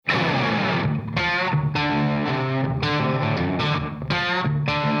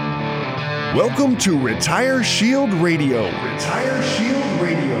Welcome to RetireSHIELD Radio. RetireSHIELD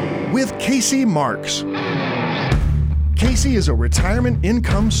Radio with Casey Marx. Casey is a retirement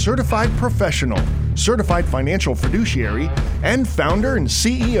income certified professional, certified financial fiduciary, and founder and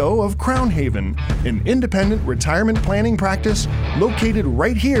CEO of Crown Haven, an independent retirement planning practice located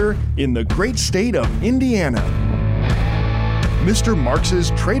right here in the great state of Indiana. Mr. Marx's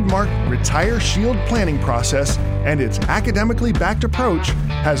trademarked RetireSHIELD planning process and its academically backed approach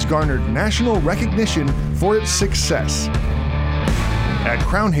has garnered national recognition for its success. At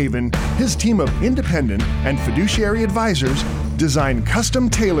Crown Haven, his team of independent and fiduciary advisors design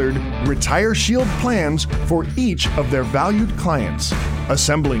custom-tailored RetireSHIELD plans for each of their valued clients,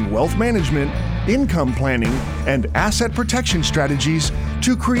 assembling wealth management, income planning, and asset protection strategies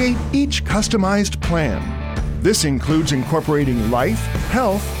to create each customized plan. This includes incorporating life,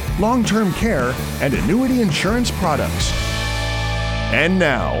 health, long-term care, and annuity insurance products. And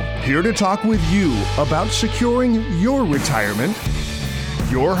now, here to talk with you about securing your retirement,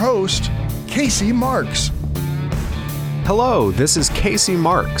 your host, Casey Marx. Hello, this is Casey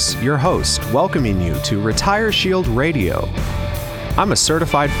Marx, your host, welcoming you to RetireSHIELD Radio. I'm a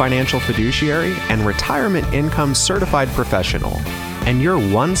certified financial fiduciary and retirement income certified professional, and your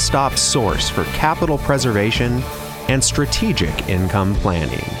one-stop source for capital preservation and strategic income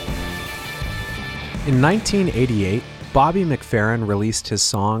planning. In 1988, Bobby McFerrin released his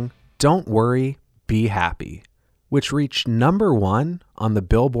song, Don't Worry, Be Happy, which reached number 1 on the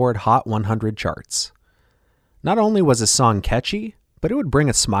Billboard Hot 100 charts. Not only was his song catchy, but it would bring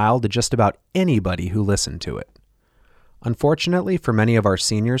a smile to just about anybody who listened to it. Unfortunately for many of our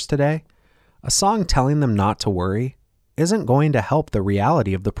seniors today, a song telling them not to worry isn't going to help the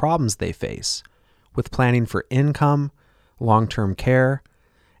reality of the problems they face with planning for income, long-term care,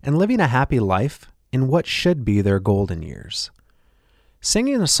 and living a happy life in what should be their golden years.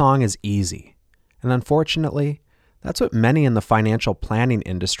 Singing a song is easy, and unfortunately, that's what many in the financial planning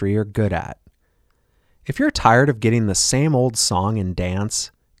industry are good at. If you're tired of getting the same old song and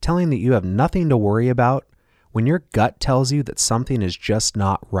dance, telling that you have nothing to worry about when your gut tells you that something is just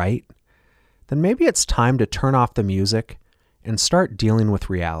not right, then maybe it's time to turn off the music and start dealing with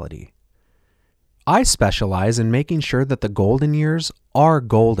reality. I specialize in making sure that the golden years are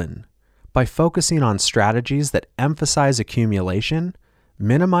golden by focusing on strategies that emphasize accumulation,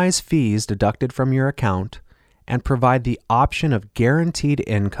 minimize fees deducted from your account, and provide the option of guaranteed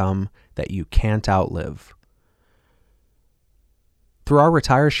income that you can't outlive. Through our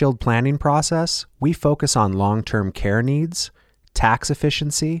RetireSHIELD planning process, we focus on long-term care needs, tax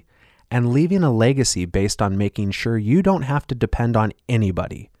efficiency, and leaving a legacy based on making sure you don't have to depend on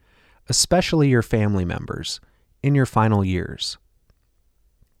anybody, especially your family members, in your final years.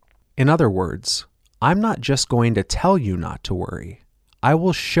 In other words, I'm not just going to tell you not to worry. I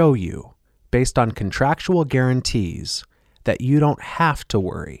will show you, based on contractual guarantees, that you don't have to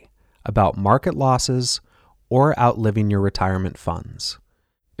worry about market losses or outliving your retirement funds.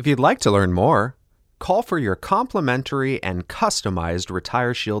 If you'd like to learn more, call for your complimentary and customized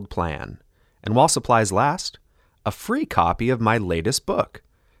RetireSHIELD plan. And while supplies last, a free copy of my latest book,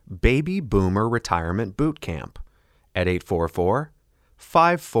 Baby Boomer Retirement Boot Camp, at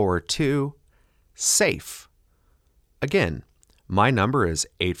 844-542-SAFE. Again, my number is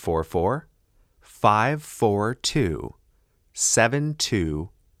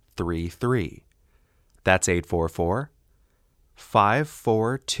 844-542-7233. That's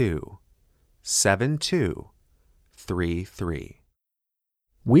 844-542-7233.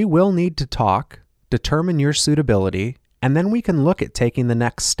 We will need to talk, determine your suitability, and then we can look at taking the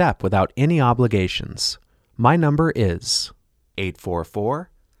next step without any obligations. My number is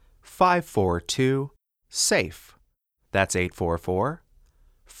 844-542-SAFE. That's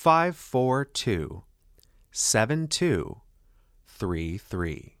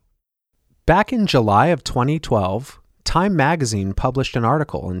 844-542-7233. Back in July of 2012, Time magazine published an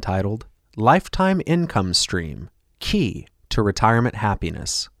article entitled Lifetime Income Stream, Key to Retirement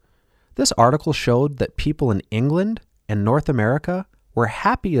Happiness. This article showed that people in England and North America were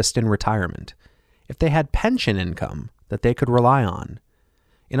happiest in retirement if they had pension income that they could rely on.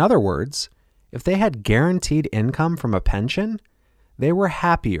 In other words, if they had guaranteed income from a pension, they were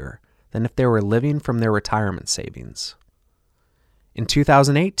happier than if they were living from their retirement savings. In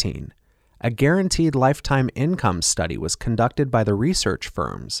 2018, a guaranteed lifetime income study was conducted by the research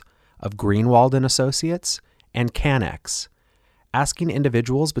firms of Greenwald & Associates and Canex, asking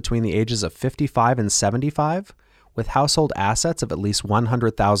individuals between the ages of 55 and 75 with household assets of at least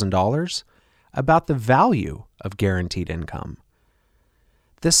 $100,000 about the value of guaranteed income.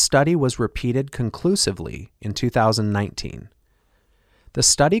 This study was repeated conclusively in 2019. The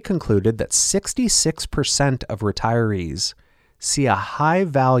study concluded that 66% of retirees see a high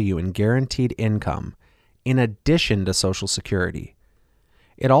value in guaranteed income in addition to Social Security.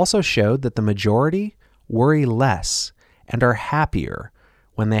 It also showed that the majority worry less and are happier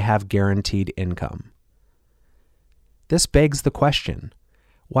when they have guaranteed income. This begs the question,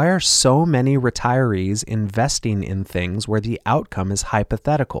 why are so many retirees investing in things where the outcome is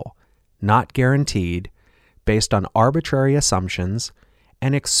hypothetical, not guaranteed, based on arbitrary assumptions,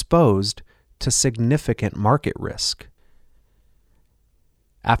 and exposed to significant market risk?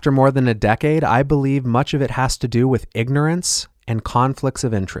 After more than a decade, I believe much of it has to do with ignorance and conflicts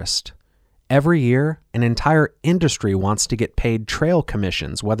of interest. Every year, an entire industry wants to get paid trail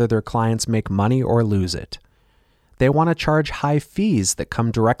commissions whether their clients make money or lose it. They want to charge high fees that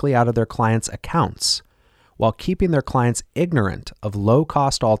come directly out of their clients' accounts, while keeping their clients ignorant of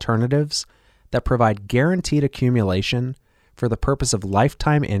low-cost alternatives that provide guaranteed accumulation for the purpose of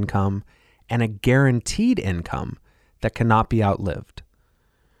lifetime income and a guaranteed income that cannot be outlived.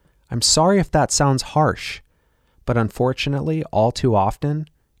 I'm sorry if that sounds harsh, but unfortunately, all too often,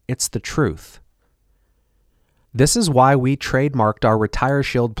 it's the truth. This is why we trademarked our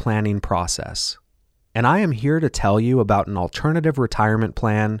RetireSHIELD planning process. And I am here to tell you about an alternative retirement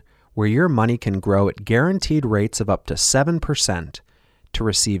plan where your money can grow at guaranteed rates of up to 7% to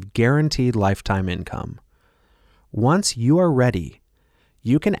receive guaranteed lifetime income. Once you are ready,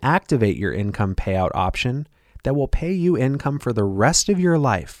 you can activate your income payout option that will pay you income for the rest of your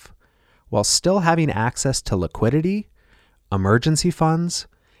life while still having access to liquidity, emergency funds,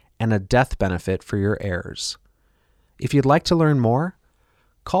 and a death benefit for your heirs. If you'd like to learn more,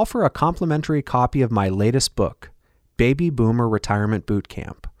 call for a complimentary copy of my latest book, Baby Boomer Retirement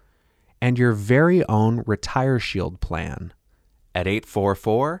Bootcamp, and your very own RetireSHIELD plan at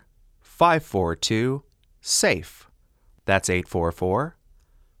 844-542-SAFE. That's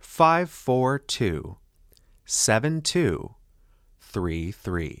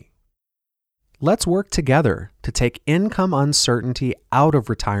 844-542-7233. Let's work together to take income uncertainty out of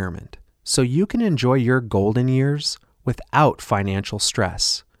retirement so you can enjoy your golden years without financial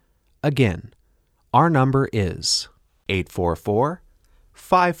stress. Again, our number is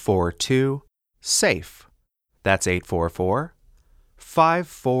 844-542-SAFE. That's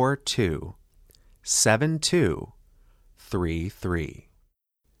 844-542-7233.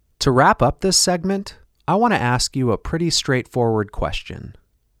 To wrap up this segment, I want to ask you a pretty straightforward question.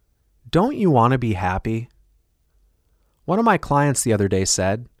 Don't you want to be happy? One of my clients the other day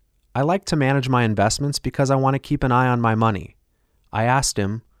said, I like to manage my investments because I want to keep an eye on my money. I asked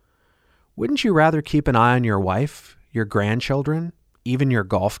him, wouldn't you rather keep an eye on your wife, your grandchildren, even your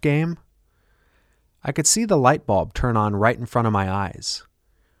golf game? I could see the light bulb turn on right in front of my eyes.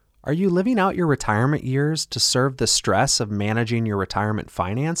 Are you living out your retirement years to serve the stress of managing your retirement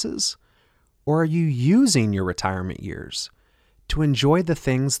finances? Or are you using your retirement years to enjoy the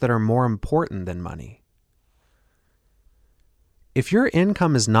things that are more important than money? If your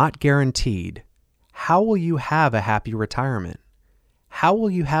income is not guaranteed, how will you have a happy retirement? How will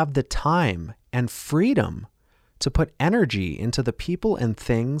you have the time and freedom to put energy into the people and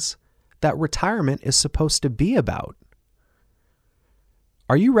things that retirement is supposed to be about?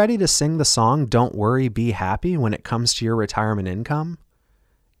 Are you ready to sing the song, Don't Worry, Be Happy, when it comes to your retirement income?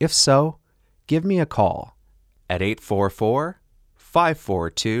 If so, give me a call at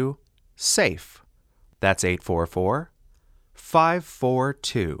 844-542-SAFE. That's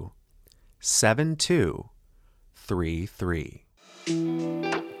 844-542-7233.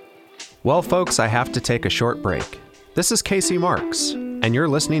 Well, folks, I have to take a short break. This is Casey Marx, and you're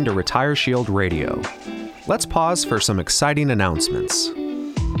listening to RetireSHIELD Radio. Let's pause for some exciting announcements.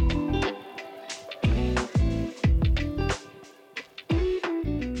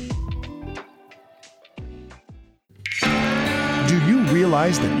 Do you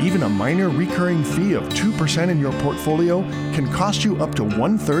realize that even a minor recurring fee of 2% in your portfolio can cost you up to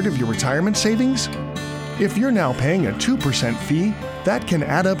 1/3 of your retirement savings? If you're now paying a 2% fee, that can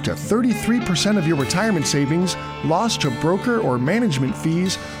add up to 33% of your retirement savings lost to broker or management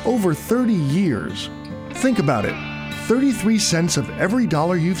fees over 30 years. Think about it. 33 cents of every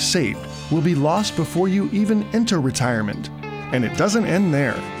dollar you've saved will be lost before you even enter retirement. And it doesn't end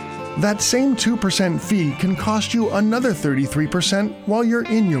there. That same 2% fee can cost you another 33% while you're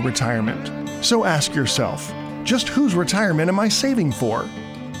in your retirement. So ask yourself, just whose retirement am I saving for?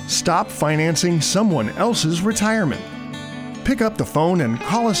 Stop financing someone else's retirement. Pick up the phone and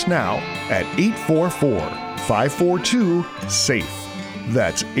call us now at 844-542-SAFE.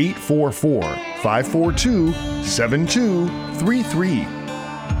 That's 844-542-7233.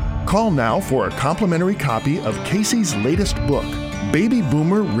 Call now for a complimentary copy of Casey's latest book, Baby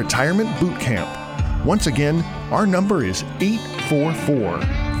Boomer Retirement Boot Camp. Once again, our number is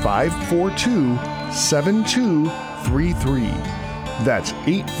 844-542-7233. That's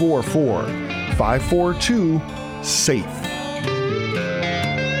 844-542-SAFE.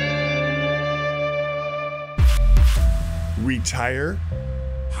 Retire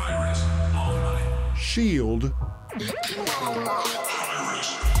Shield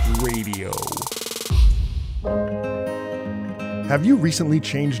Radio. Have you recently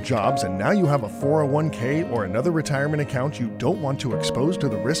changed jobs and now you have a 401k or another retirement account you don't want to expose to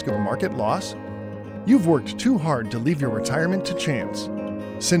the risk of market loss? You've worked too hard to leave your retirement to chance.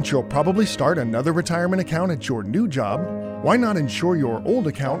 Since you'll probably start another retirement account at your new job, why not ensure your old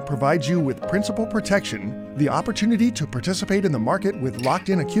account provides you with principal protection, the opportunity to participate in the market with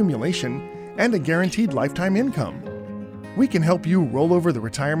locked-in accumulation, and a guaranteed lifetime income? We can help you roll over the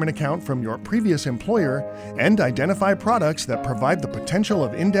retirement account from your previous employer and identify products that provide the potential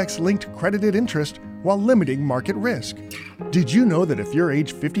of index-linked credited interest while limiting market risk. Did you know that if you're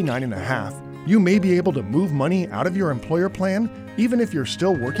age 59 and a half, you may be able to move money out of your employer plan even if you're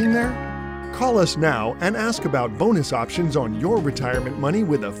still working there? Call us now and ask about bonus options on your retirement money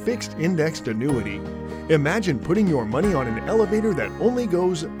with a fixed indexed annuity. Imagine putting your money on an elevator that only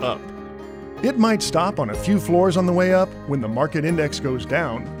goes up. It might stop on a few floors on the way up when the market index goes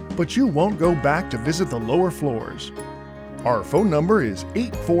down, but you won't go back to visit the lower floors. Our phone number is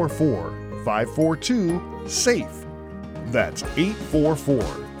 844-542-SAFE. That's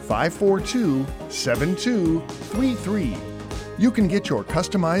 844-542-7233. You can get your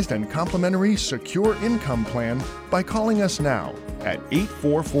customized and complimentary secure income plan by calling us now at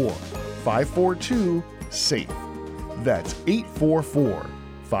 844-542-SAFE. That's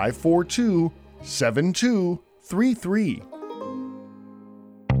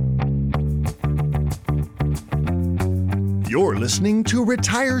You're listening to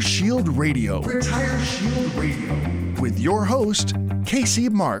RetireSHIELD Radio. RetireSHIELD Radio. With your host, Casey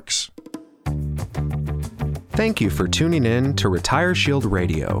Marx. Thank you for tuning in to RetireSHIELD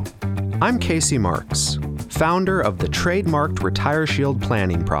Radio. I'm Casey Marx, founder of the trademarked RetireSHIELD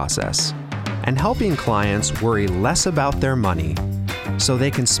planning process, and helping clients worry less about their money so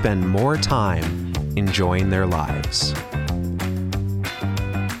they can spend more time enjoying their lives.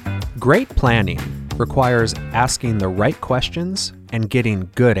 Great planning requires asking the right questions and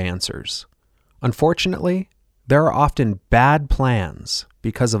getting good answers. Unfortunately, there are often bad plans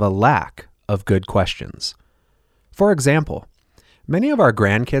because of a lack of good questions. For example, many of our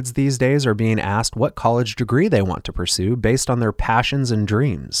grandkids these days are being asked what college degree they want to pursue based on their passions and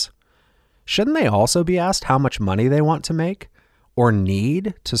dreams. Shouldn't they also be asked how much money they want to make or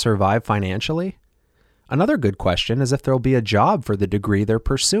need to survive financially? Another good question is if there'll be a job for the degree they're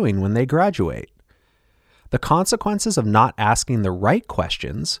pursuing when they graduate. The consequences of not asking the right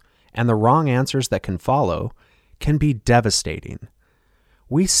questions and the wrong answers that can follow can be devastating.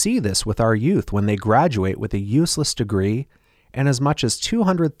 We see this with our youth when they graduate with a useless degree and as much as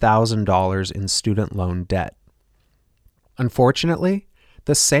 $200,000 in student loan debt. Unfortunately,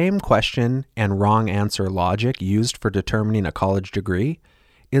 the same question and wrong answer logic used for determining a college degree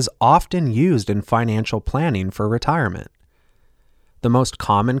is often used in financial planning for retirement. The most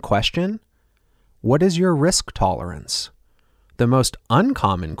common question: what is your risk tolerance? The most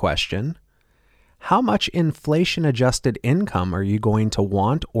uncommon question: how much inflation-adjusted income are you going to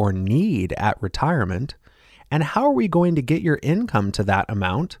want or need at retirement? And how are we going to get your income to that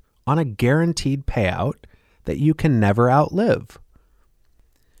amount on a guaranteed payout that you can never outlive?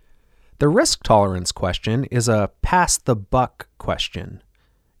 The risk tolerance question is a pass-the-buck question.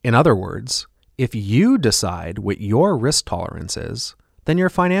 In other words, if you decide what your risk tolerance is, then your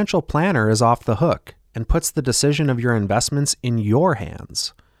financial planner is off the hook and puts the decision of your investments in your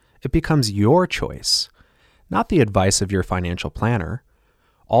hands. It becomes your choice, not the advice of your financial planner.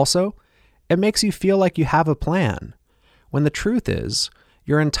 Also, it makes you feel like you have a plan, when the truth is,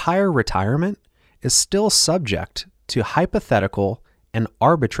 your entire retirement is still subject to hypothetical and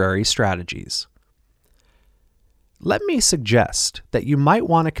arbitrary strategies. Let me suggest that you might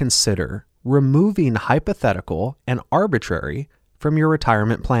want to consider removing hypothetical and arbitrary from your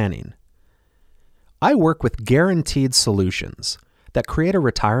retirement planning. I work with guaranteed solutions that create a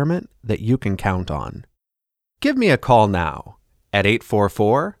retirement that you can count on. Give me a call now at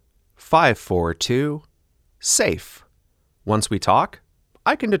 844-542-SAFE. Once we talk,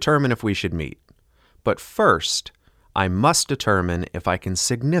 I can determine if we should meet. But first, I must determine if I can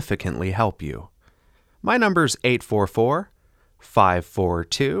significantly help you. My number's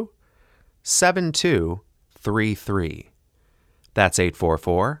 844-542-7233. That's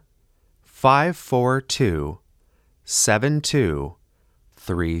 844-542-7233.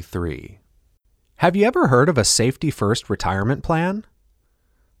 7233. Have you ever heard of a safety-first retirement plan?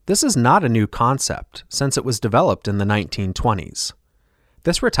 This is not a new concept since it was developed in the 1920s.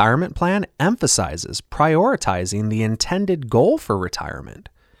 This retirement plan emphasizes prioritizing the intended goal for retirement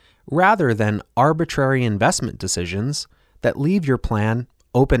rather than arbitrary investment decisions that leave your plan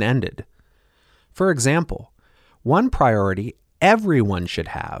open-ended. For example, one priority everyone should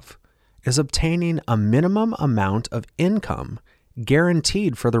have is obtaining a minimum amount of income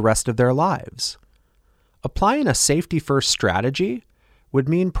guaranteed for the rest of their lives. Applying a safety-first strategy would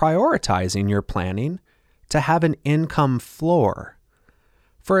mean prioritizing your planning to have an income floor.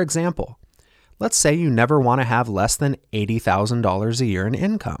 For example, let's say you never want to have less than $80,000 a year in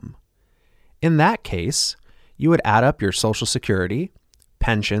income. In that case, you would add up your Social Security,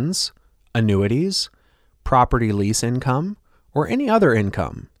 pensions, annuities, property lease income, or any other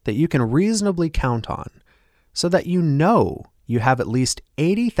income that you can reasonably count on so that you know you have at least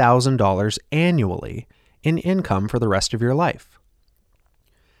 $80,000 annually in income for the rest of your life.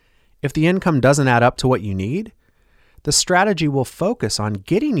 If the income doesn't add up to what you need, the strategy will focus on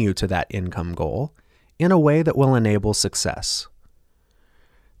getting you to that income goal in a way that will enable success.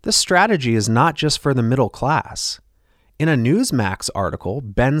 This strategy is not just for the middle class. In a Newsmax article,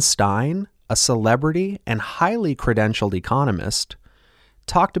 Ben Stein, a celebrity and highly credentialed economist,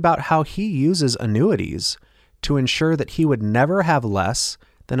 talked about how he uses annuities to ensure that he would never have less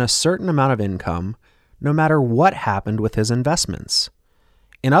than a certain amount of income no matter what happened with his investments.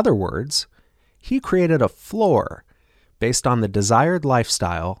 In other words, he created a floor based on the desired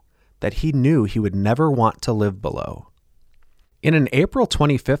lifestyle that he knew he would never want to live below. In an April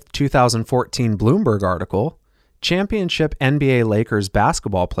 25, 2014 Bloomberg article, championship NBA Lakers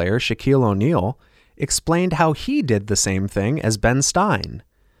basketball player Shaquille O'Neal explained how he did the same thing as Ben Stein.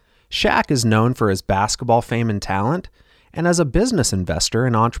 Shaq is known for his basketball fame and talent, and as a business investor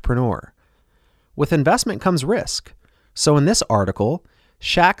and entrepreneur. With investment comes risk, so in this article,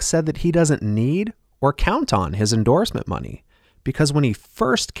 Shaq said that he doesn't need or count on his endorsement money because when he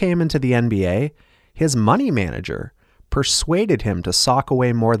first came into the NBA, his money manager persuaded him to sock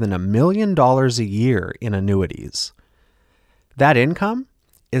away more than $1 million a year in annuities. That income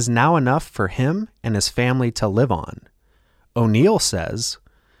is now enough for him and his family to live on. O'Neal says,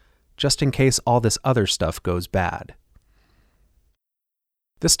 just in case all this other stuff goes bad.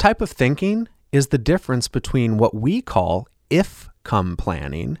 This type of thinking is the difference between what we call if-come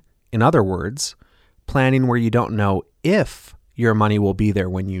planning, in other words, planning where you don't know if your money will be there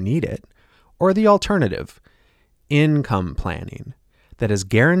when you need it, or the alternative, income planning, that is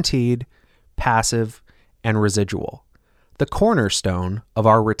guaranteed, passive, and residual, the cornerstone of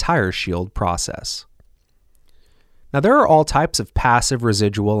our RetireSHIELD process. Now, there are all types of passive,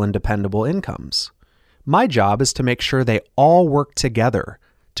 residual, and dependable incomes. My job is to make sure they all work together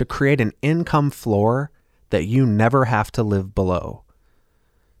to create an income floor that you never have to live below.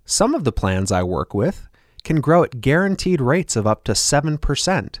 Some of the plans I work with can grow at guaranteed rates of up to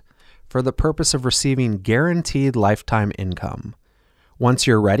 7% for the purpose of receiving guaranteed lifetime income. Once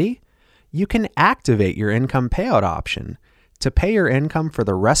you're ready, you can activate your income payout option to pay your income for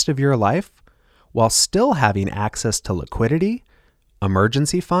the rest of your life while still having access to liquidity,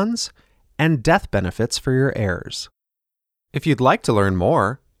 emergency funds, and death benefits for your heirs. If you'd like to learn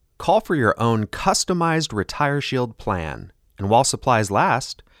more, call for your own customized RetireSHIELD plan, and while supplies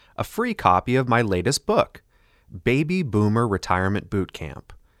last, a free copy of my latest book, Baby Boomer Retirement Boot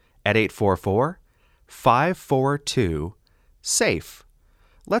Camp, at 844-542-SAFE.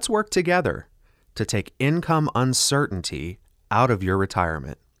 Let's work together to take income uncertainty out of your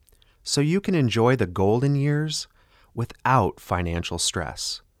retirement so you can enjoy the golden years without financial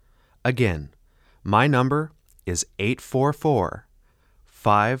stress. Again, my number is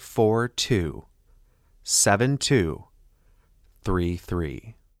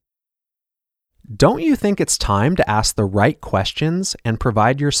 844-542-7233. Don't you think it's time to ask the right questions and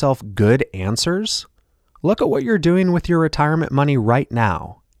provide yourself good answers? Look at what you're doing with your retirement money right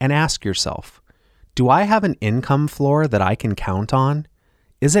now and ask yourself, do I have an income floor that I can count on?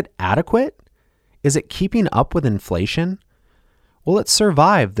 Is it adequate? Is it keeping up with inflation? Will it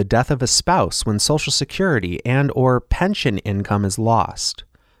survive the death of a spouse when Social Security and/or pension income is lost?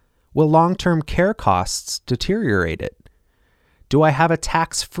 Will long-term care costs deteriorate it? Do I have a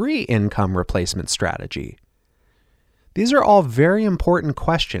tax-free income replacement strategy? These are all very important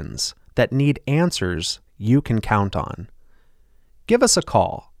questions that need answers you can count on. Give us a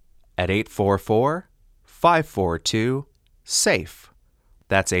call at 844-542-SAFE.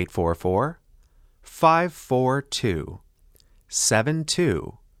 That's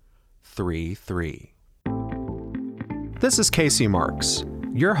 844-542-7233. This is Casey Marx,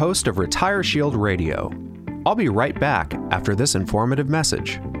 your host of RetireSHIELD Radio. I'll be right back after this informative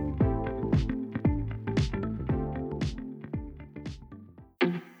message.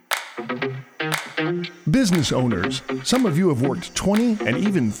 Business owners, some of you have worked 20 and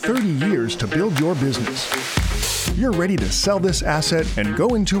even 30 years to build your business. You're ready to sell this asset and go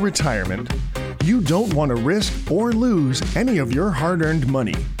into retirement. You don't want to risk or lose any of your hard-earned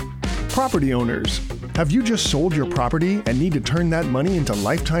money. Property owners, have you just sold your property and need to turn that money into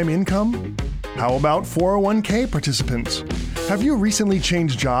lifetime income? How about 401k participants? Have you recently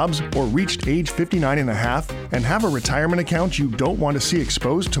changed jobs or reached age 59 and a half and have a retirement account you don't want to see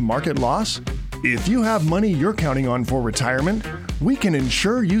exposed to market loss? If you have money you're counting on for retirement, we can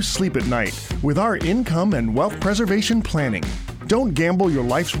ensure you sleep at night with our income and wealth preservation planning. Don't gamble your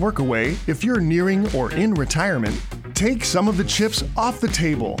life's work away if you're nearing or in retirement. Take some of the chips off the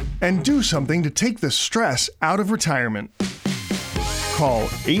table and do something to take the stress out of retirement. Call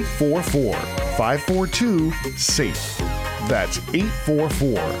 844-542-SAFE. That's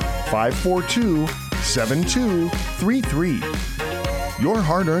 844-542-7233. Your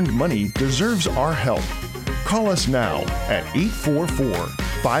hard-earned money deserves our help. Call us now at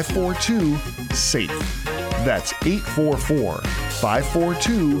 844-542-SAFE. That's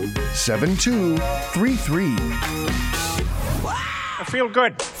 844-542-7233. I feel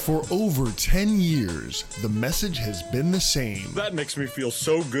good. For over 10 years, the message has been the same. That makes me feel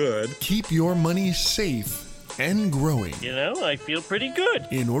so good. Keep your money safe and growing. You know, I feel pretty good.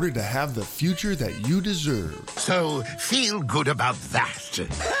 In order to have the future that you deserve. So feel good about that.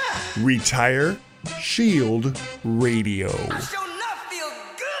 RetireSHIELD Radio. I sure enough feel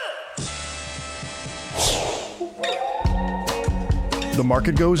good. The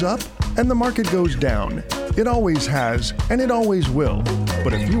market goes up and the market goes down. It always has and it always will.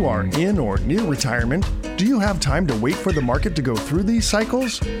 But if you are in or near retirement, do you have time to wait for the market to go through these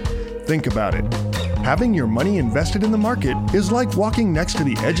cycles? Think about it. Having your money invested in the market is like walking next to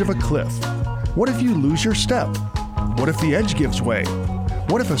the edge of a cliff. What if you lose your step? What if the edge gives way?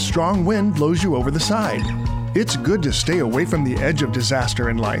 What if a strong wind blows you over the side? It's good to stay away from the edge of disaster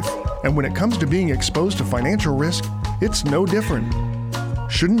in life. And when it comes to being exposed to financial risk, it's no different.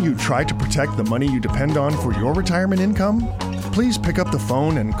 Shouldn't you try to protect the money you depend on for your retirement income? Please pick up the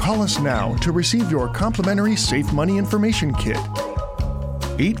phone and call us now to receive your complimentary Safe Money Information Kit.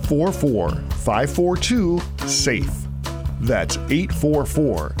 844-542-SAFE. That's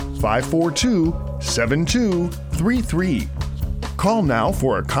 844-542-7233. Call now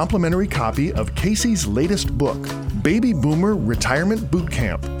for a complimentary copy of Casey's latest book, Baby Boomer Retirement Boot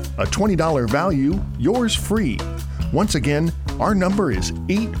Camp. A $20 value, yours free. Once again, our number is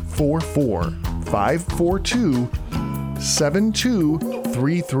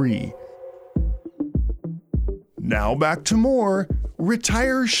 844-542-7233. Now back to more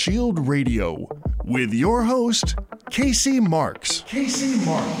RetireSHIELD Radio with your host, Casey Marx. Casey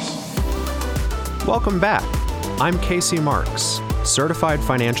Marx. Welcome back. I'm Casey Marx, certified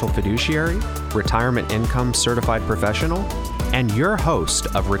financial fiduciary, retirement income certified professional, and your host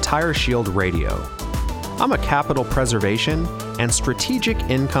of RetireSHIELD Radio. I'm a capital preservation and strategic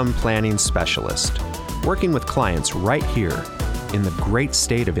income planning specialist, working with clients right here in the great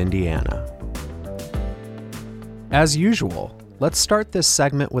state of Indiana. As usual, let's start this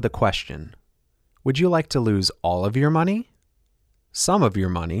segment with a question. Would you like to lose all of your money, some of your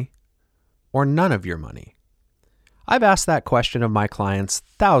money, or none of your money? I've asked that question of my clients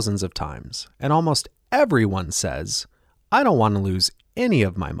thousands of times, and almost everyone says, I don't want to lose any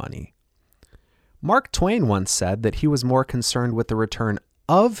of my money. Mark Twain once said that he was more concerned with the return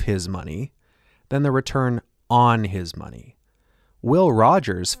of his money than the return on his money. Will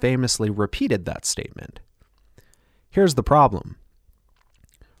Rogers famously repeated that statement. Here's the problem.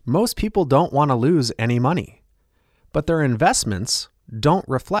 Most people don't want to lose any money, but their investments don't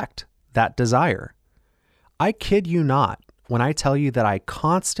reflect that desire. I kid you not when I tell you that I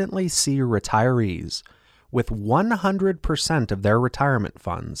constantly see retirees with 100% of their retirement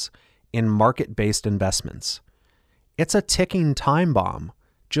funds in market-based investments. It's a ticking time bomb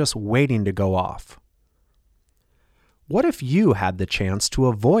just waiting to go off. What if you had the chance to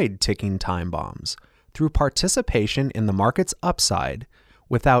avoid ticking time bombs through participation in the market's upside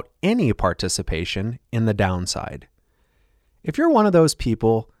without any participation in the downside? If you're one of those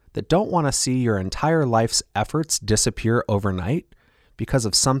people that don't want to see your entire life's efforts disappear overnight because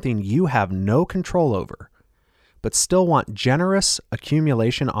of something you have no control over, but still want generous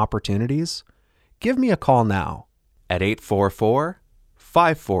accumulation opportunities, give me a call now at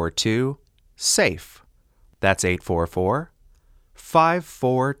 844-542-SAFE. That's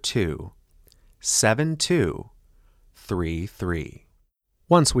 844-542-7233. 72233.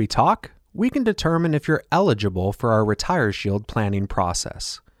 Once we talk, we can determine if you're eligible for our RetireSHIELD planning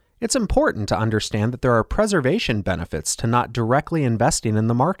process. It's important to understand that there are preservation benefits to not directly investing in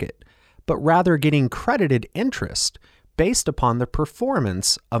the market, but rather getting credited interest based upon the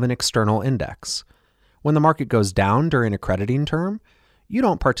performance of an external index. When the market goes down during a crediting term, you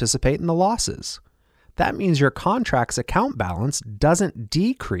don't participate in the losses. That means your contract's account balance doesn't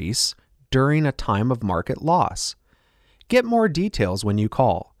decrease during a time of market loss. Get more details when you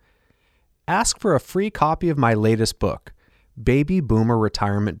call. Ask for a free copy of my latest book, Baby Boomer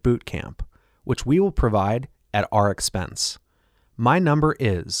Retirement Boot Camp, which we will provide at our expense. My number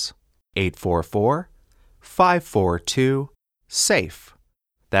is 844-542-SAFE.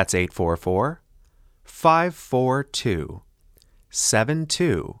 That's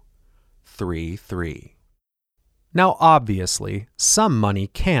 844-542-7233. Now, obviously, some money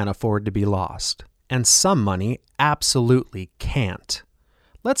can afford to be lost, and some money absolutely can't.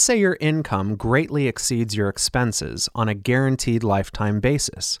 Let's say your income greatly exceeds your expenses on a guaranteed lifetime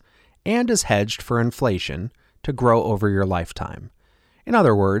basis and is hedged for inflation to grow over your lifetime. In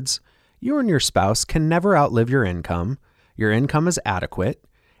other words, you and your spouse can never outlive your income is adequate,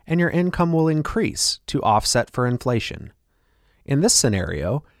 and your income will increase to offset for inflation. In this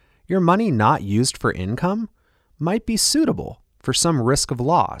scenario, your money not used for income might be suitable for some risk of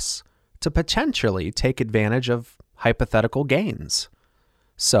loss to potentially take advantage of hypothetical gains.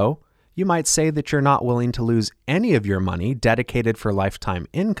 So, you might say that you're not willing to lose any of your money dedicated for lifetime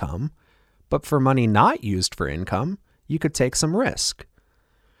income, but for money not used for income, you could take some risk.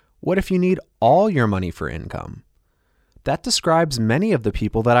 What if you need all your money for income? That describes many of the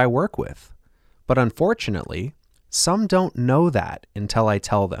people that I work with, but unfortunately, some don't know that until I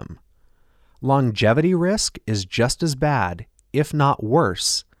tell them. Longevity risk is just as bad, if not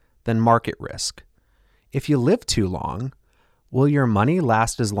worse, than market risk. If you live too long, will your money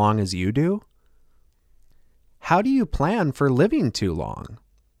last as long as you do? How do you plan for living too long?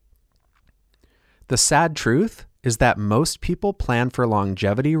 The sad truth is that most people plan for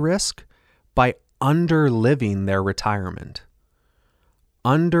longevity risk by underliving their retirement.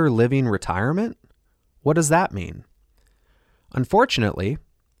 Underliving retirement? What does that mean? Unfortunately,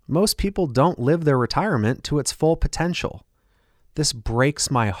 most people don't live their retirement to its full potential. This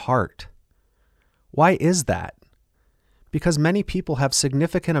breaks my heart. Why is that? Because many people have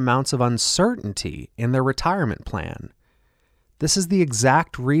significant amounts of uncertainty in their retirement plan. This is the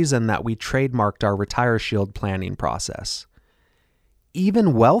exact reason that we trademarked our RetireSHIELD planning process.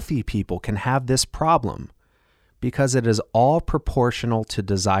 Even wealthy people can have this problem because it is all proportional to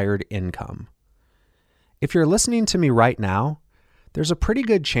desired income. If you're listening to me right now, there's a pretty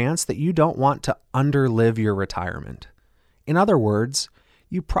good chance that you don't want to underlive your retirement. In other words,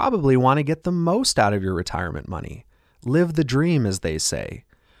 you probably want to get the most out of your retirement money. Live the dream, as they say,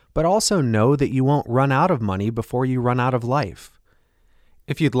 but also know that you won't run out of money before you run out of life.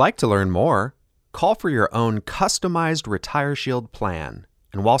 If you'd like to learn more, call for your own customized RetireSHIELD plan,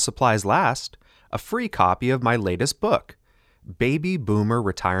 and while supplies last, a free copy of my latest book, Baby Boomer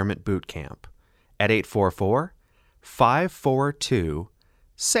Retirement Boot Camp, at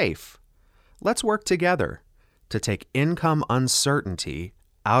 844-542-SAFE. Let's work together to take income uncertainty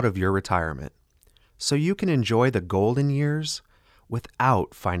out of your retirement, so you can enjoy the golden years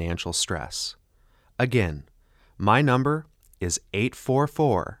without financial stress. Again, my number is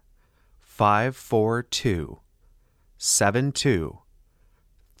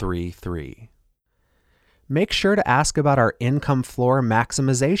 844-542-7233. Make sure to ask about our income floor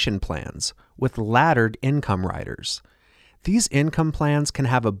maximization plans with laddered income riders. These income plans can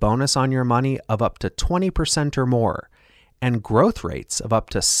have a bonus on your money of up to 20% or more and growth rates of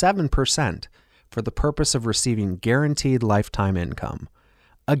up to 7% for the purpose of receiving guaranteed lifetime income.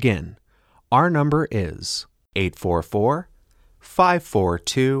 Again, our number is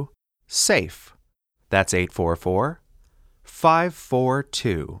 844-542-SAFE. That's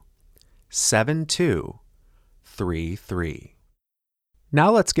 844-542-7233.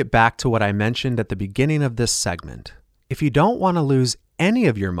 Now let's get back to what I mentioned at the beginning of this segment. If you don't want to lose any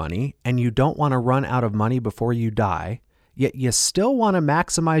of your money and you don't want to run out of money before you die, yet you still want to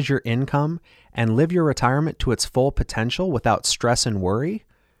maximize your income and live your retirement to its full potential without stress and worry,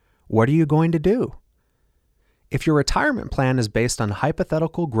 what are you going to do? If your retirement plan is based on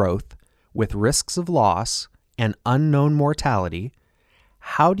hypothetical growth with risks of loss and unknown mortality,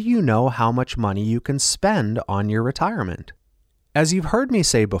 how do you know how much money you can spend on your retirement? As you've heard me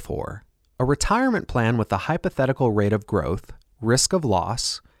say before, a retirement plan with a hypothetical rate of growth, risk of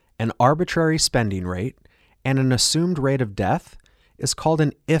loss, an arbitrary spending rate, and an assumed rate of death is called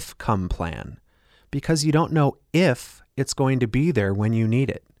an if-come plan, because you don't know if it's going to be there when you need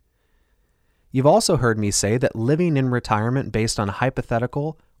it. You've also heard me say that living in retirement based on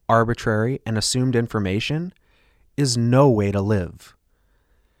hypothetical, arbitrary, and assumed information is no way to live.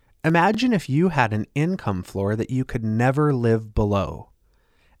 Imagine if you had an income floor that you could never live below.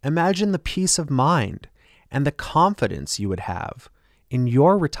 Imagine the peace of mind and the confidence you would have in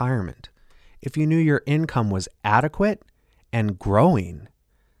your retirement if you knew your income was adequate and growing.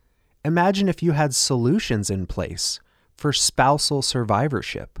 Imagine if you had solutions in place for spousal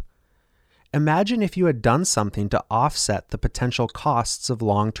survivorship. Imagine if you had done something to offset the potential costs of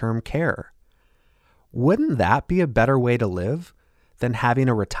long-term care. Wouldn't that be a better way to live than having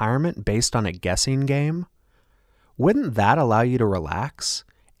a retirement based on a guessing game? Wouldn't that allow you to relax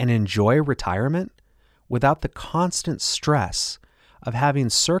and enjoy retirement without the constant stress of having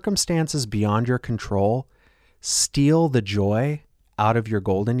circumstances beyond your control steal the joy out of your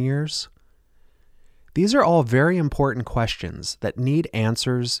golden years? These are all very important questions that need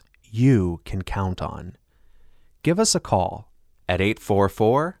answers you can count on. Give us a call at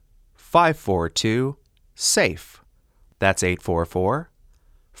 844-542-SAFE. That's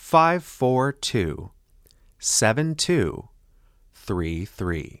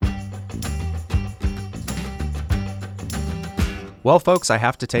 844-542-7233. Well, folks, I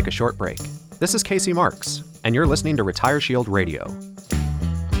have to take a short break. This is Casey Marx, and you're listening to RetireSHIELD Radio.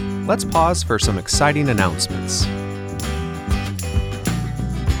 Let's pause for some exciting announcements.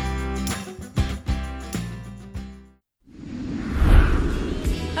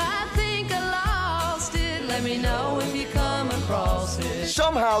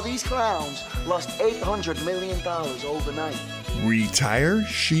 Somehow these clowns lost $800 million overnight.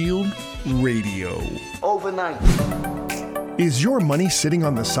 RetireSHIELD Radio. Overnight. Is your money sitting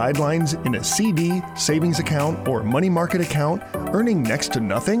on the sidelines in a CD, savings account, or money market account, earning next to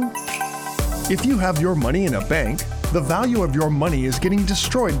nothing? If you have your money in a bank, the value of your money is getting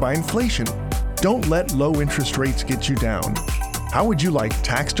destroyed by inflation. Don't let low interest rates get you down. How would you like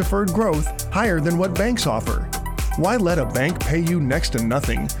tax-deferred growth higher than what banks offer? Why let a bank pay you next to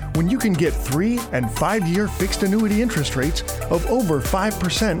nothing when you can get 3 and 5-year fixed annuity interest rates of over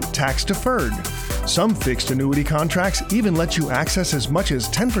 5% tax-deferred? Some fixed annuity contracts even let you access as much as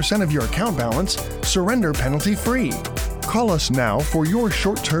 10% of your account balance, surrender penalty-free. Call us now for your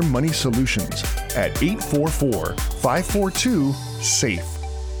short-term money solutions at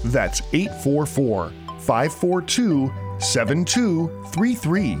 844-542-SAFE. That's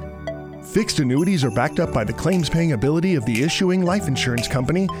 844-542-7233. Fixed annuities are backed up by the claims-paying ability of the issuing life insurance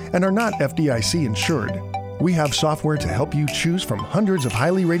company and are not FDIC insured. We have software to help you choose from hundreds of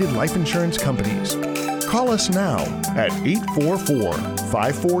highly rated life insurance companies. Call us now at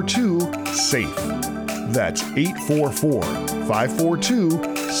 844-542-SAFE. That's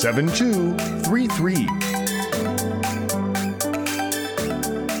 844-542-7233.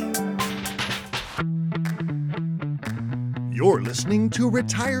 You're listening to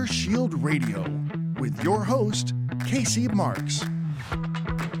RetireSHIELD Radio with your host, Casey Marx.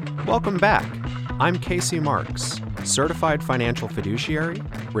 Welcome back. I'm Casey Marx, certified financial fiduciary,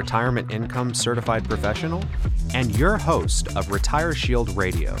 retirement income certified professional, and your host of RetireSHIELD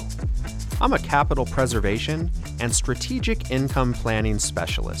Radio. I'm a capital preservation and strategic income planning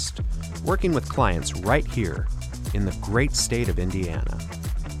specialist, working with clients right here in the great state of Indiana.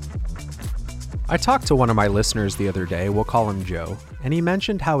 I talked to one of my listeners the other day, we'll call him Joe, and he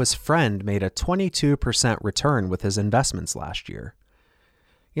mentioned how his friend made a 22% return with his investments last year.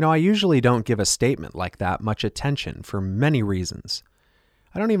 You know, I usually don't give a statement like that much attention for many reasons.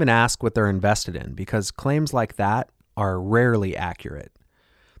 I don't even ask what they're invested in because claims like that are rarely accurate.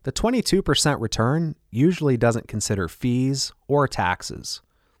 The 22% return usually doesn't consider fees or taxes.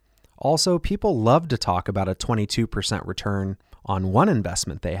 Also, people love to talk about a 22% return on one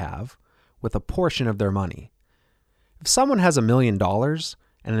investment they have with a portion of their money. If someone has $1 million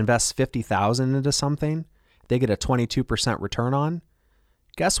and invests $50,000 into something they get a 22% return on,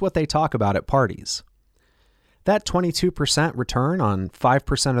 guess what they talk about at parties? That 22% return on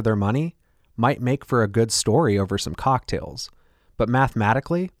 5% of their money might make for a good story over some cocktails, but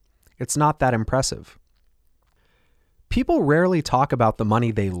mathematically, it's not that impressive. People rarely talk about the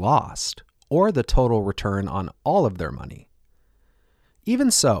money they lost or the total return on all of their money. Even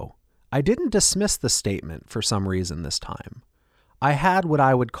so, I didn't dismiss the statement for some reason this time. I had what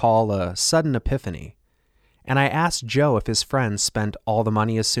I would call a sudden epiphany, and I asked Joe if his friends spent all the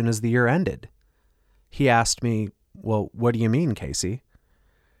money as soon as the year ended. He asked me, "Well, what do you mean, Casey?"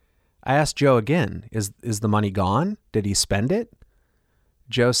 I asked Joe again, is the money gone? Did he spend it?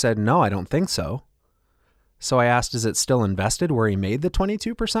 Joe said, "No, I don't think so." So I asked, is it still invested where he made the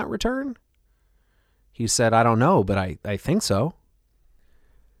 22% return? He said, I don't know, but I think so.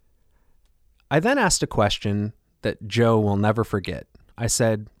 I then asked a question that Joe will never forget. I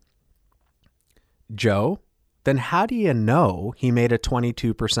said, Joe, then how do you know he made a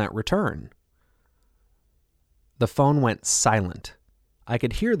 22% return? The phone went silent. I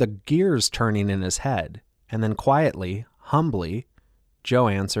could hear the gears turning in his head, and then quietly, humbly, Joe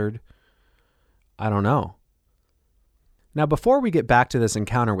answered, I don't know. Now, before we get back to this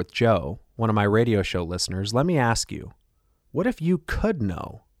encounter with Joe, one of my radio show listeners, let me ask you, what if you could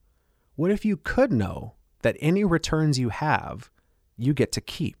know? What if you could know that any returns you have, you get to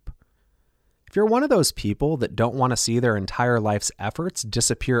keep? If you're one of those people that don't want to see their entire life's efforts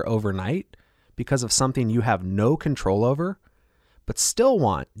disappear overnight because of something you have no control over, but still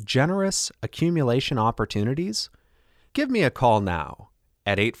want generous accumulation opportunities, give me a call now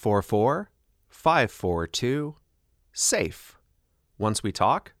at 844-542-SAFE. Once we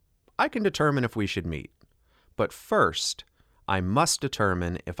talk, I can determine if we should meet. But first, I must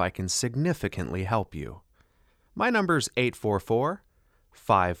determine if I can significantly help you. My number's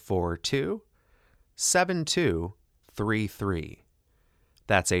 844-542-7233.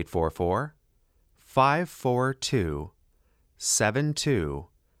 That's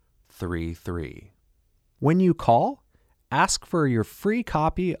 844-542-7233. When you call, ask for your free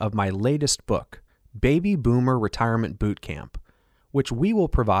copy of my latest book, Baby Boomer Retirement Boot Camp, which we will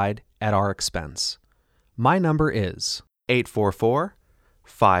provide at our expense. My number is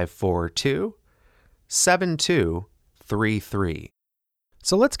 844-542-7233.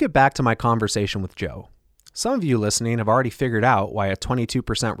 So let's get back to my conversation with Joe. Some of you listening have already figured out why a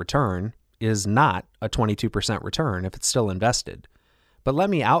 22% return is not a 22% return if it's still invested. But let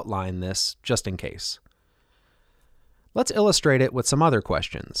me outline this just in case. Let's illustrate it with some other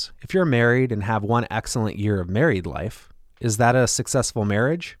questions. If you're married and have one excellent year of married life, is that a successful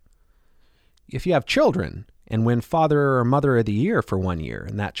marriage? If you have children and win Father or Mother of the Year for 1 year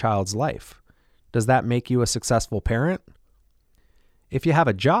in that child's life, does that make you a successful parent? If you have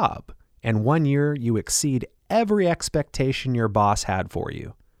a job and 1 year you exceed every expectation your boss had for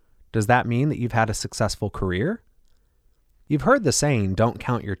you, does that mean that you've had a successful career? You've heard the saying, don't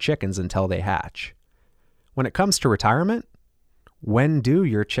count your chickens until they hatch. When it comes to retirement, when do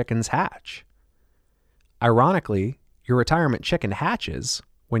your chickens hatch? Ironically, your retirement chicken hatches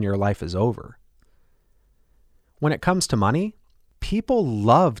when your life is over. When it comes to money, people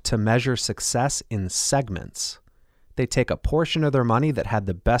love to measure success in segments. They take a portion of their money that had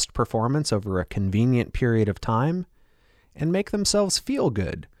the best performance over a convenient period of time and make themselves feel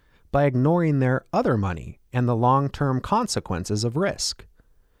good by ignoring their other money and the long-term consequences of risk.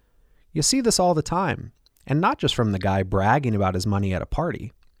 You see this all the time, and not just from the guy bragging about his money at a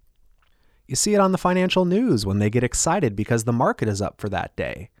party. You see it on the financial news when they get excited because the market is up for that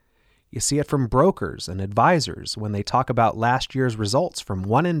day. You see it from brokers and advisors when they talk about last year's results from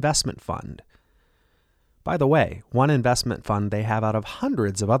one investment fund. By the way, one investment fund they have out of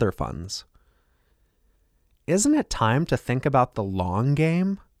hundreds of other funds. Isn't it time to think about the long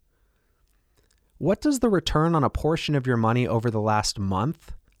game? What does the return on a portion of your money over the last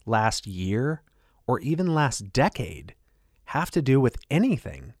month, last year, or even last decade have to do with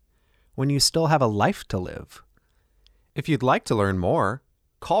anything when you still have a life to live? If you'd like to learn more,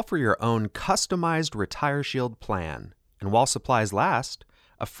 call for your own customized RetireSHIELD plan, and while supplies last,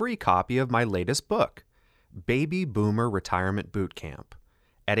 a free copy of my latest book, Baby Boomer Retirement Boot Camp,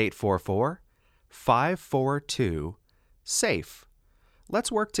 at 844-542-SAFE.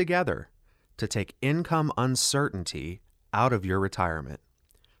 Let's work together to take income uncertainty out of your retirement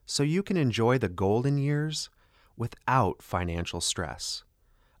so you can enjoy the golden years without financial stress.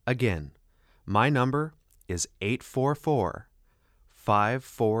 Again, my number is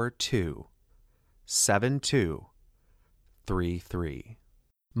 844-542-7233.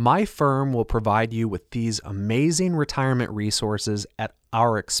 My firm will provide you with these amazing retirement resources at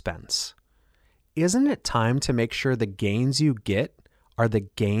our expense. Isn't it time to make sure the gains you get are the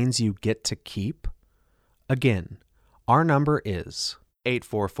gains you get to keep? Again, our number is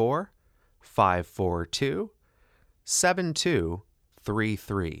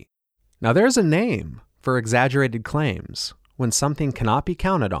 844-542-7233. Now there's a name for exaggerated claims when something cannot be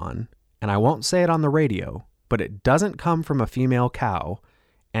counted on, and I won't say it on the radio, but it doesn't come from a female cow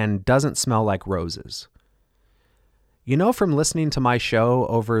and doesn't smell like roses. You know from listening to my show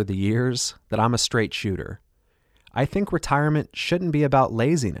over the years that I'm a straight shooter. I think retirement shouldn't be about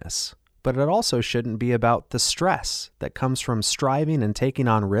laziness, but it also shouldn't be about the stress that comes from striving and taking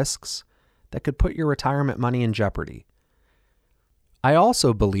on risks that could put your retirement money in jeopardy. I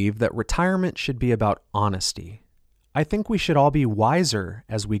also believe that retirement should be about honesty. I think we should all be wiser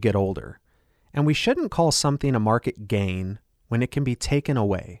as we get older, And we shouldn't call something a market gain when it can be taken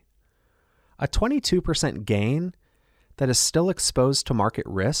away. A 22% gain that is still exposed to market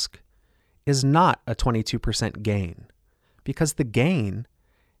risk is not a 22% gain, because the gain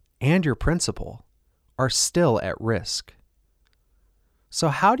and your principal are still at risk. So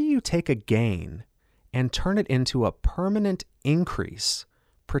how do you take a gain and turn it into a permanent increase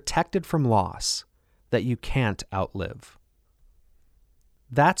protected from loss that you can't outlive?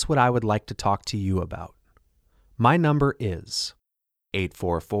 That's what I would like to talk to you about. My number is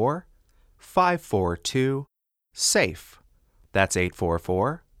 844-542-SAFE. That's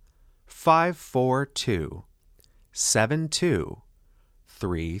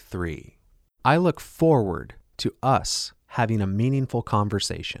 844-542-7233. I look forward to us having a meaningful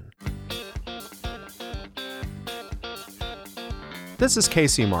conversation. This is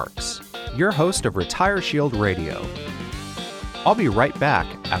Casey Marx, your host of RetireSHIELD Radio. I'll be right back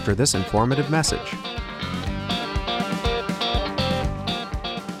after this informative message.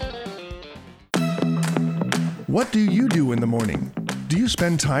 What do you do in the morning? Do you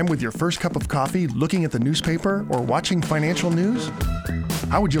spend time with your first cup of coffee looking at the newspaper or watching financial news?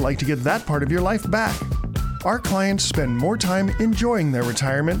 How would you like to get that part of your life back? Our clients spend more time enjoying their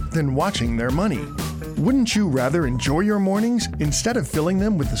retirement than watching their money. Wouldn't you rather enjoy your mornings instead of filling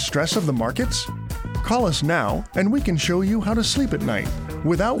them with the stress of the markets? Call us now and we can show you how to sleep at night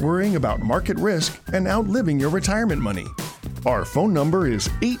without worrying about market risk and outliving your retirement money. Our phone number is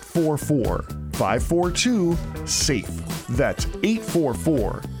 844-542-SAFE. That's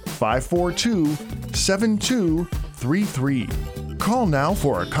 844-542-7233. Call now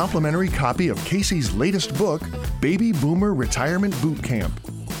for a complimentary copy of Casey's latest book, Baby Boomer Retirement Boot Camp.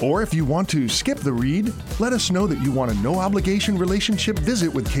 Or if you want to skip the read, let us know that you want a no-obligation relationship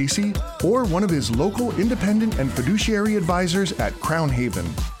visit with Casey or one of his local independent and fiduciary advisors at Crown Haven.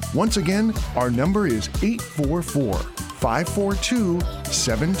 Once again, our number is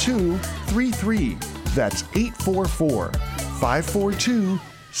 844-542-7233. That's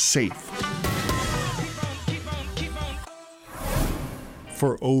 844-542-SAFE.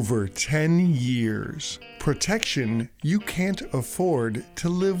 For over 10 years, protection you can't afford to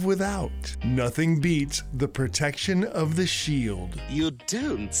live without. Nothing beats the protection of the Shield. You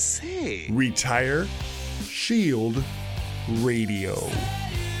don't say. RetireSHIELD Radio.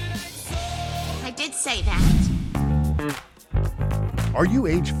 I did say that. Are you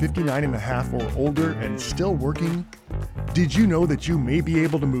age 59 and a half or older and still working? Did you know that you may be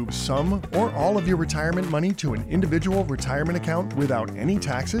able to move some or all of your retirement money to an individual retirement account without any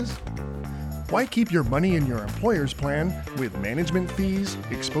taxes? Why keep your money in your employer's plan with management fees,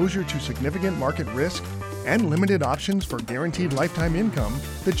 exposure to significant market risk, and limited options for guaranteed lifetime income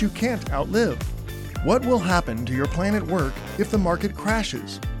that you can't outlive? What will happen to your plan at work if the market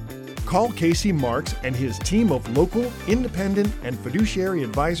crashes? Call Casey Marx and his team of local, independent, and fiduciary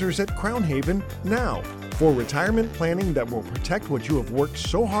advisors at Crown Haven now for retirement planning that will protect what you have worked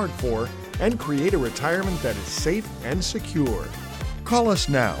so hard for and create a retirement that is safe and secure. Call us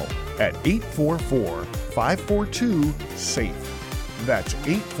now at 844-542-SAFE. That's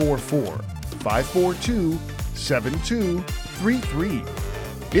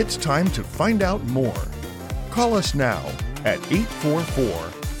 844-542-7233. It's time to find out more. Call us now at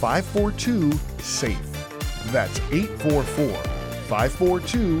 844-542-SAFE. That's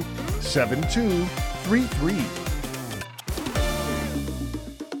 844-542-7233.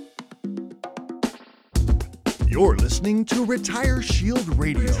 You're listening to RetireSHIELD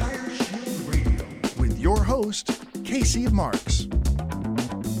Radio with your host, Casey Marx.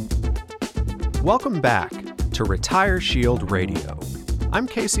 Welcome back to RetireSHIELD Radio. I'm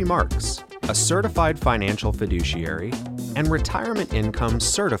Casey Marx, a certified financial fiduciary and retirement income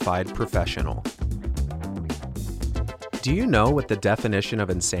certified professional. Do you know what the definition of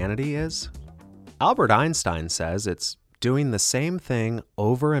insanity is? Albert Einstein says it's doing the same thing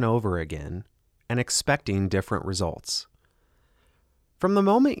over and over again and expecting different results. From the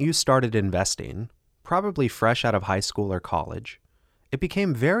moment you started investing, probably fresh out of high school or college, it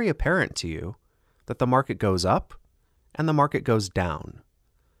became very apparent to you that the market goes up and the market goes down.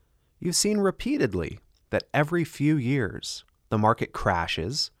 You've seen repeatedly that every few years the market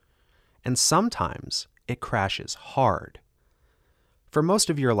crashes, and sometimes it crashes hard. For most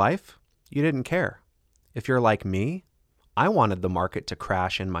of your life, you didn't care. If you're like me, I wanted the market to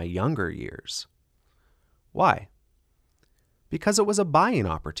crash in my younger years. Why? Because it was a buying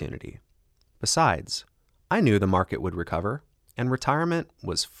opportunity. Besides, I knew the market would recover, and retirement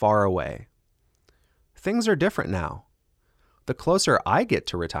was far away. Things are different now. The closer I get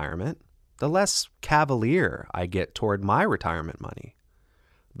to retirement, the less cavalier I get toward my retirement money.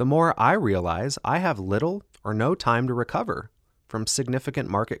 the more I realize I have little or no time to recover from significant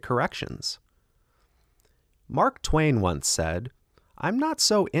market corrections. Mark Twain once said, "I'm not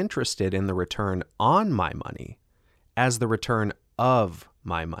so interested in the return on my money as the return of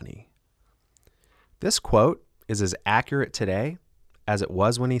my money." This quote is as accurate today as it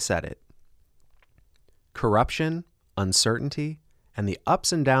was when he said it. Corruption, uncertainty, and the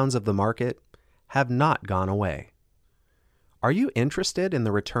ups and downs of the market have not gone away. Are you interested in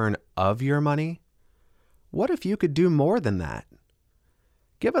the return of your money? What if you could do more than that?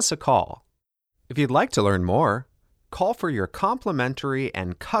 Give us a call. If you'd like to learn more, call for your complimentary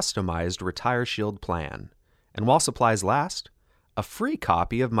and customized RetireSHIELD plan. And while supplies last, a free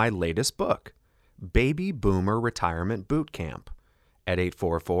copy of my latest book, Baby Boomer Retirement Boot Camp, at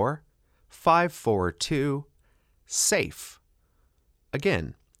 844-542-SAFE.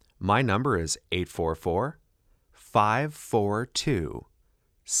 Again, my number is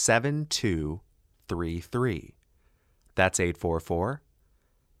 844-542-7233. That's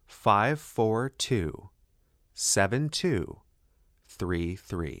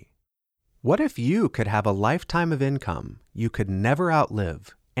 844-542-7233. What if you could have a lifetime of income you could never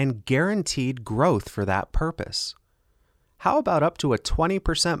outlive and guaranteed growth for that purpose? How about up to a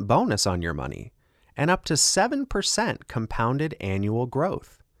 20% bonus on your money and up to 7% compounded annual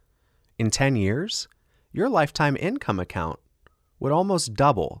growth? In 10 years, your lifetime income account would almost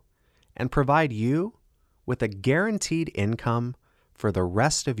double and provide you with a guaranteed income for the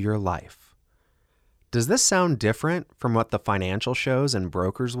rest of your life. Does this sound different from what the financial shows and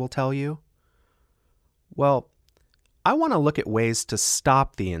brokers will tell you? Well, I want to look at ways to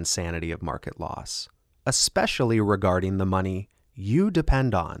stop the insanity of market loss, especially regarding the money you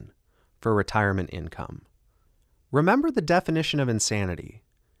depend on for retirement income. Remember the definition of insanity: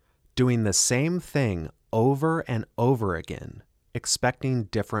 doing the same thing over and over again, expecting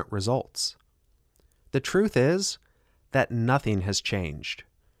different results. The truth is that nothing has changed.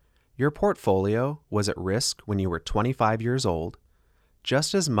 Your portfolio was at risk when you were 25 years old,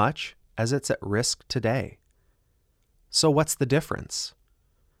 just as much as it's at risk today. So what's the difference?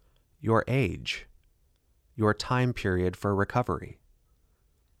 Your age, your time period for recovery.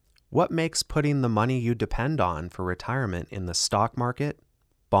 What makes putting the money you depend on for retirement in the stock market,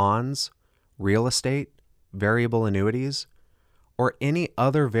 bonds, real estate, variable annuities, or any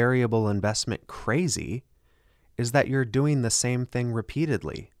other variable investment crazy is that you're doing the same thing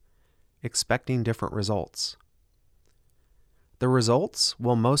repeatedly, expecting different results. The results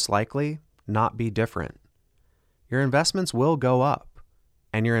will most likely not be different. Your investments will go up,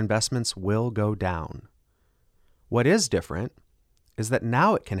 and your investments will go down. What is different is that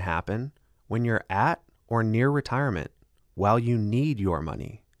now it can happen when you're at or near retirement while you need your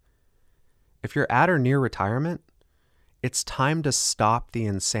money. If you're at or near retirement, it's time to stop the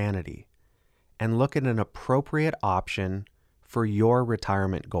insanity and look at an appropriate option for your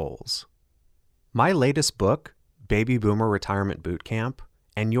retirement goals. My latest book, Baby Boomer Retirement Boot Camp,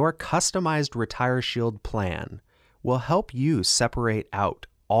 and your customized RetireSHIELD plan will help you separate out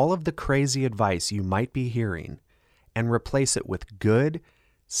all of the crazy advice you might be hearing and replace it with good,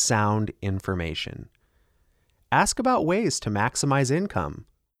 sound information. Ask about ways to maximize income.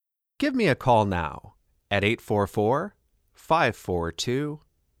 Give me a call now at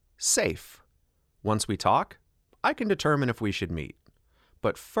 844-542-SAFE. Once we talk, I can determine if we should meet.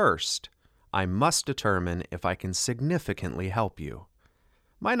 But first, I must determine if I can significantly help you.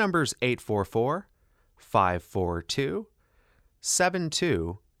 My number's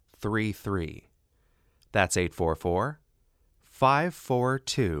 844-542-7233. That's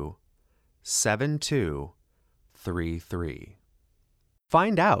 844-542-7233.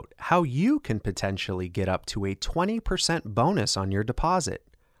 Find out how you can potentially get up to a 20% bonus on your deposit,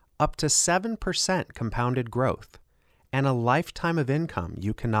 up to 7% compounded growth, and a lifetime of income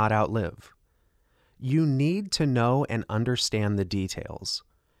you cannot outlive. You need to know and understand the details.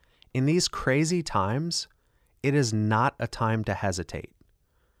 In these crazy times, it is not a time to hesitate.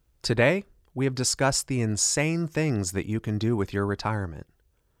 Today, we have discussed the insane things that you can do with your retirement.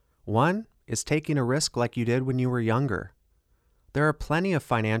 One is taking a risk like you did when you were younger. There are plenty of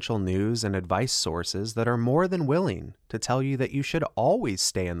financial news and advice sources that are more than willing to tell you that you should always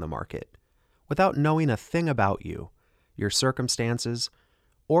stay in the market without knowing a thing about you, your circumstances,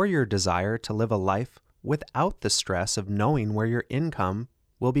 or your desire to live a life without the stress of knowing where your income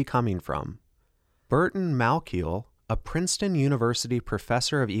will be coming from. Burton Malkiel, a Princeton University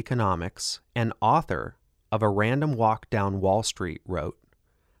professor of economics and author of A Random Walk Down Wall Street, wrote,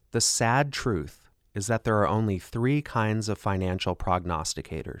 "The sad truth is that there are only three kinds of financial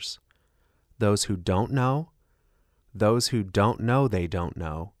prognosticators: those who don't know, those who don't know they don't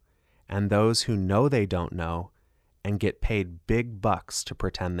know, and those who know they don't know and get paid big bucks to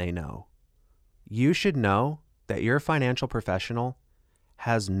pretend they know. You should know that your financial professional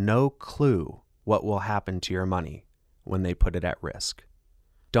has no clue what will happen to your money when they put it at risk.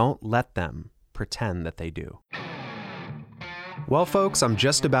 Don't let them pretend that they do. Well, folks, I'm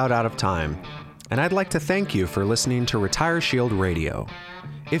just about out of time, and I'd like to thank you for listening to RetireSHIELD Radio.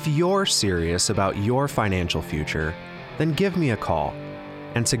 If you're serious about your financial future, then give me a call,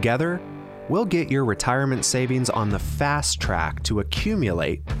 and together, we'll get your retirement savings on the fast track to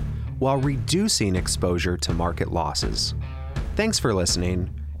accumulate while reducing exposure to market losses. Thanks for listening,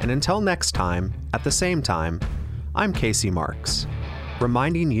 and until next time, at the same time, I'm Casey Marx,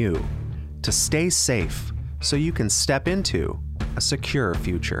 reminding you to stay safe so you can step into a secure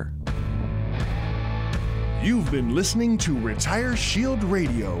future. You've been listening to RetireSHIELD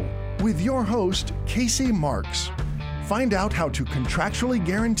Radio with your host, Casey Marx. Find out how to contractually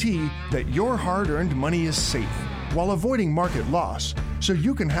guarantee that your hard-earned money is safe while avoiding market loss so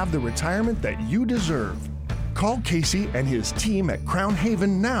you can have the retirement that you deserve. Call Casey and his team at Crown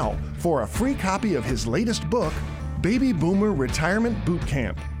Haven now for a free copy of his latest book, Baby Boomer Retirement Boot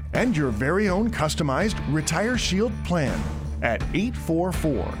Camp, and your very own customized RetireSHIELD plan at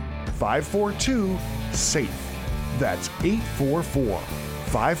 844-542-SAFE. That's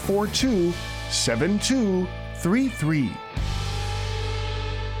 844-542-7233.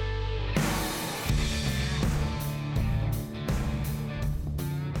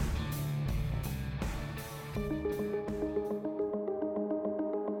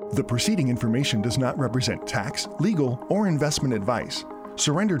 The preceding information does not represent tax, legal, or investment advice.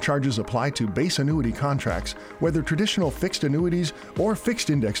 Surrender charges apply to base annuity contracts, whether traditional fixed annuities or fixed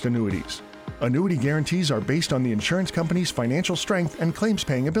indexed annuities. Annuity guarantees are based on the insurance company's financial strength and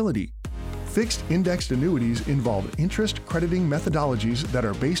claims-paying ability. Fixed indexed annuities involve interest crediting methodologies that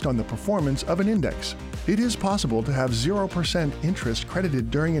are based on the performance of an index. It is possible to have 0% interest credited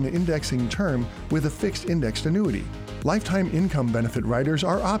during an indexing term with a fixed indexed annuity. Lifetime income benefit riders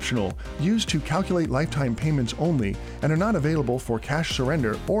are optional, used to calculate lifetime payments only, and are not available for cash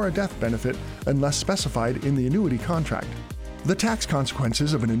surrender or a death benefit unless specified in the annuity contract. The tax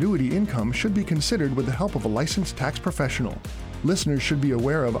consequences of an annuity income should be considered with the help of a licensed tax professional. Listeners should be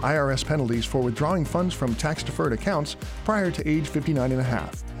aware of IRS penalties for withdrawing funds from tax-deferred accounts prior to age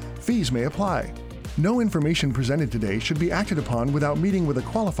 59.5. Fees may apply. No information presented today should be acted upon without meeting with a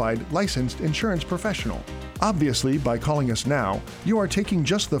qualified, licensed insurance professional. Obviously, by calling us now, you are taking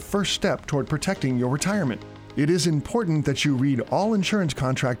just the first step toward protecting your retirement. It is important that you read all insurance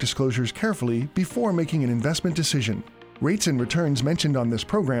contract disclosures carefully before making an investment decision. Rates and returns mentioned on this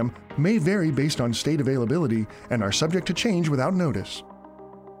program may vary based on state availability and are subject to change without notice.